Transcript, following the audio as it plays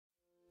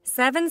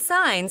7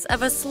 signs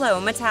of a slow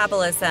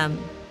metabolism.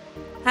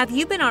 Have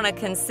you been on a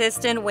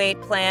consistent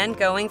weight plan,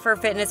 going for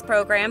fitness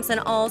programs,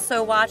 and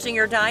also watching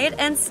your diet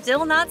and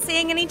still not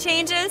seeing any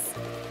changes?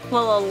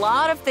 Well, a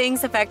lot of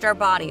things affect our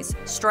bodies: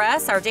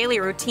 stress, our daily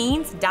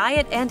routines,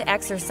 diet, and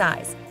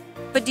exercise.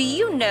 But do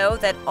you know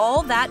that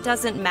all that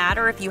doesn't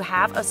matter if you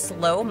have a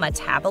slow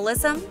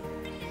metabolism?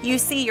 You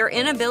see, your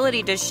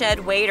inability to shed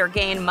weight or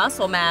gain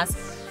muscle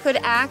mass could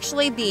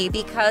actually be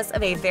because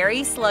of a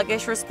very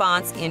sluggish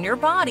response in your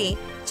body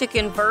to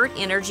convert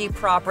energy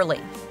properly.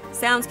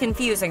 Sounds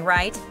confusing,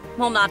 right?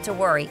 Well, not to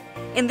worry.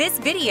 In this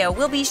video,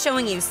 we'll be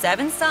showing you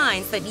 7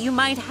 signs that you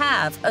might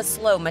have a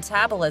slow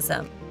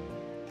metabolism.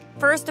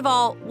 First of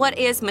all, what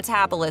is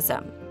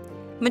metabolism?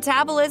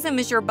 Metabolism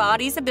is your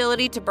body's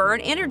ability to burn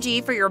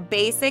energy for your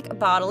basic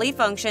bodily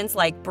functions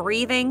like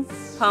breathing,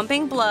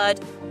 pumping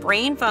blood,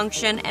 brain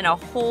function, and a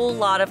whole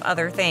lot of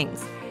other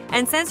things.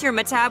 And since your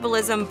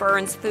metabolism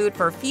burns food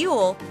for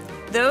fuel,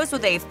 those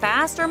with a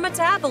faster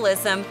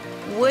metabolism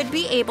would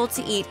be able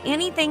to eat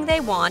anything they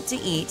want to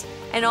eat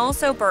and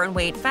also burn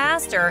weight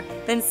faster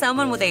than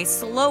someone with a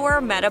slower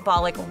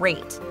metabolic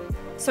rate.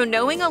 So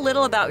knowing a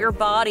little about your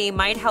body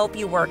might help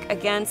you work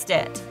against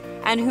it.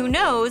 And who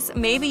knows,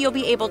 maybe you'll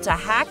be able to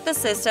hack the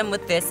system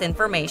with this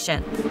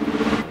information.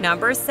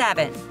 Number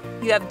 7.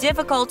 You have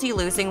difficulty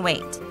losing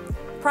weight.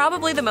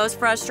 Probably the most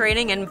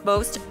frustrating and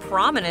most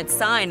prominent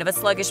sign of a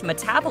sluggish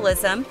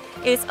metabolism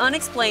is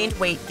unexplained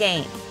weight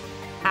gain.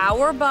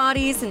 Our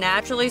bodies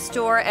naturally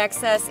store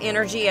excess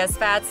energy as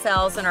fat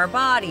cells in our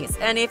bodies,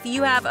 and if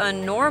you have a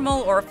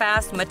normal or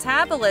fast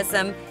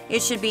metabolism,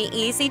 it should be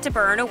easy to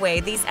burn away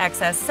these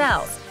excess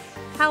cells.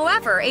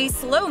 However, a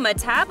slow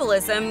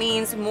metabolism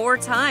means more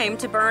time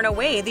to burn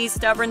away these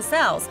stubborn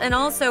cells, and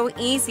also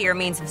easier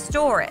means of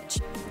storage.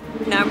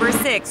 Number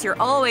 6,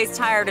 you're always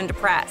tired and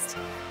depressed.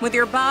 With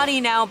your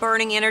body now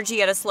burning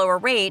energy at a slower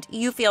rate,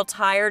 you feel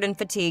tired and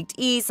fatigued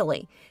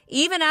easily.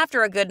 Even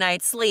after a good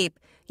night's sleep,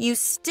 you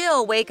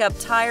still wake up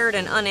tired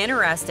and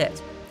uninterested.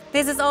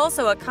 This is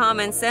also a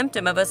common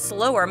symptom of a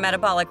slower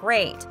metabolic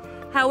rate.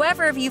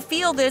 However, if you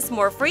feel this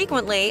more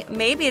frequently,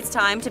 maybe it's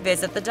time to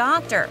visit the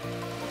doctor.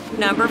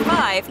 Number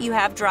 5, you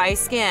have dry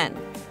skin.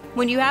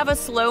 When you have a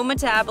slow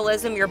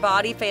metabolism, your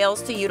body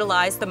fails to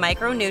utilize the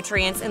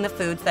micronutrients in the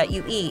foods that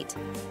you eat,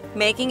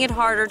 making it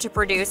harder to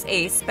produce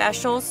a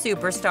special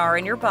superstar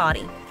in your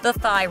body, the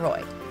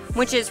thyroid,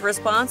 which is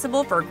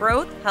responsible for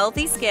growth,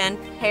 healthy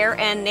skin, hair,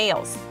 and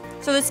nails.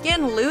 So the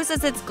skin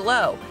loses its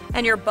glow,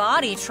 and your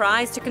body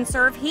tries to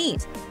conserve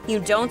heat. You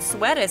don't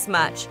sweat as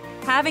much,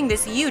 having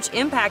this huge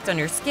impact on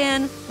your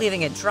skin,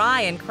 leaving it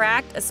dry and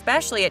cracked,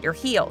 especially at your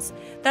heels.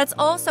 That's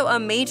also a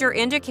major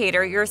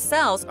indicator your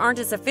cells aren't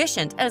as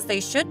efficient as they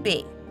should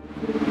be.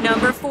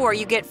 Number 4,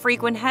 you get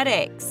frequent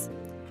headaches.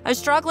 A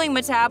struggling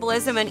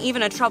metabolism and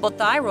even a troubled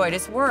thyroid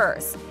is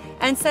worse.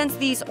 And since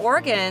these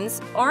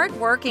organs aren't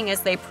working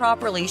as they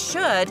properly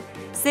should,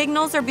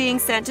 signals are being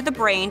sent to the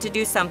brain to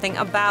do something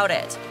about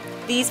it.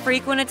 These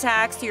frequent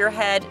attacks to your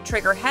head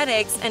trigger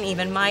headaches and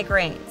even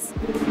migraines.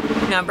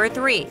 Number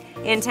 3,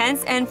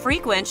 intense and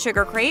frequent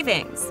sugar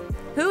cravings.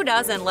 Who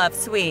doesn't love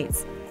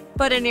sweets?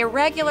 But an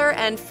irregular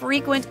and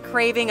frequent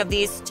craving of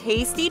these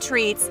tasty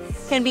treats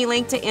can be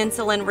linked to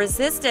insulin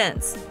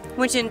resistance,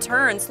 which in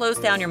turn slows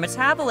down your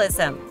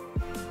metabolism.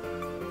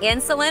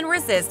 Insulin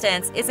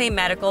resistance is a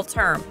medical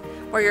term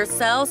where your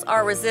cells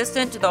are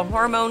resistant to the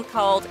hormone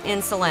called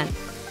insulin,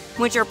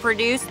 which are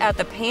produced at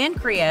the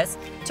pancreas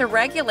to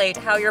regulate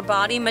how your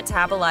body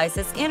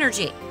metabolizes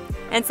energy.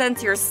 And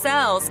since your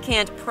cells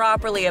can't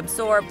properly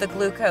absorb the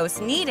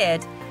glucose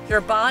needed, your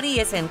body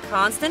is in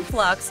constant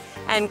flux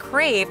and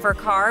crave for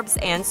carbs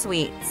and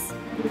sweets.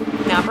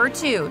 Number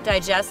 2,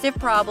 digestive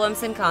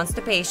problems and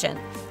constipation.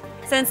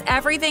 Since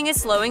everything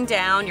is slowing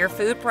down, your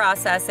food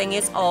processing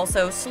is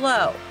also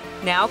slow.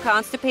 Now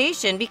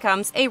constipation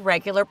becomes a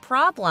regular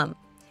problem.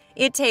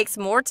 It takes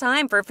more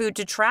time for food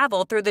to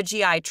travel through the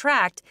GI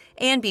tract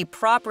and be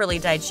properly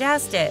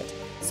digested,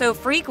 so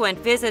frequent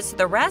visits to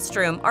the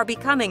restroom are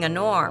becoming a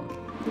norm.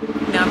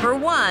 Number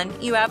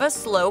 1, you have a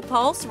slow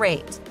pulse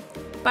rate.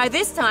 By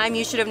this time,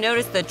 you should have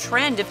noticed the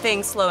trend of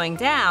things slowing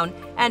down,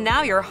 and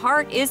now your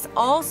heart is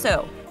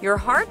also. Your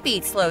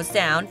heartbeat slows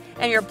down,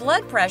 and your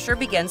blood pressure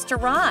begins to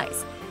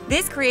rise.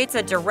 This creates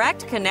a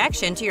direct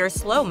connection to your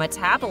slow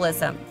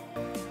metabolism.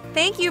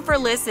 Thank you for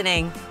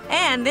listening,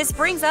 and this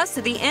brings us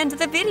to the end of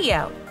the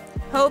video.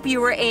 Hope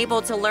you were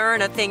able to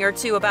learn a thing or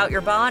two about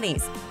your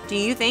bodies. Do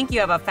you think you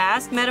have a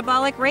fast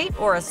metabolic rate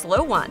or a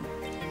slow one?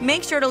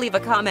 Make sure to leave a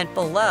comment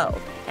below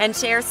and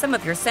share some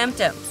of your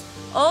symptoms.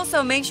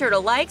 Also, make sure to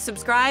like,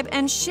 subscribe,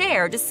 and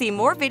share to see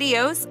more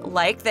videos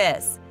like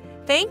this.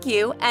 Thank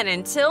you, and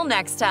until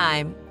next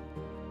time.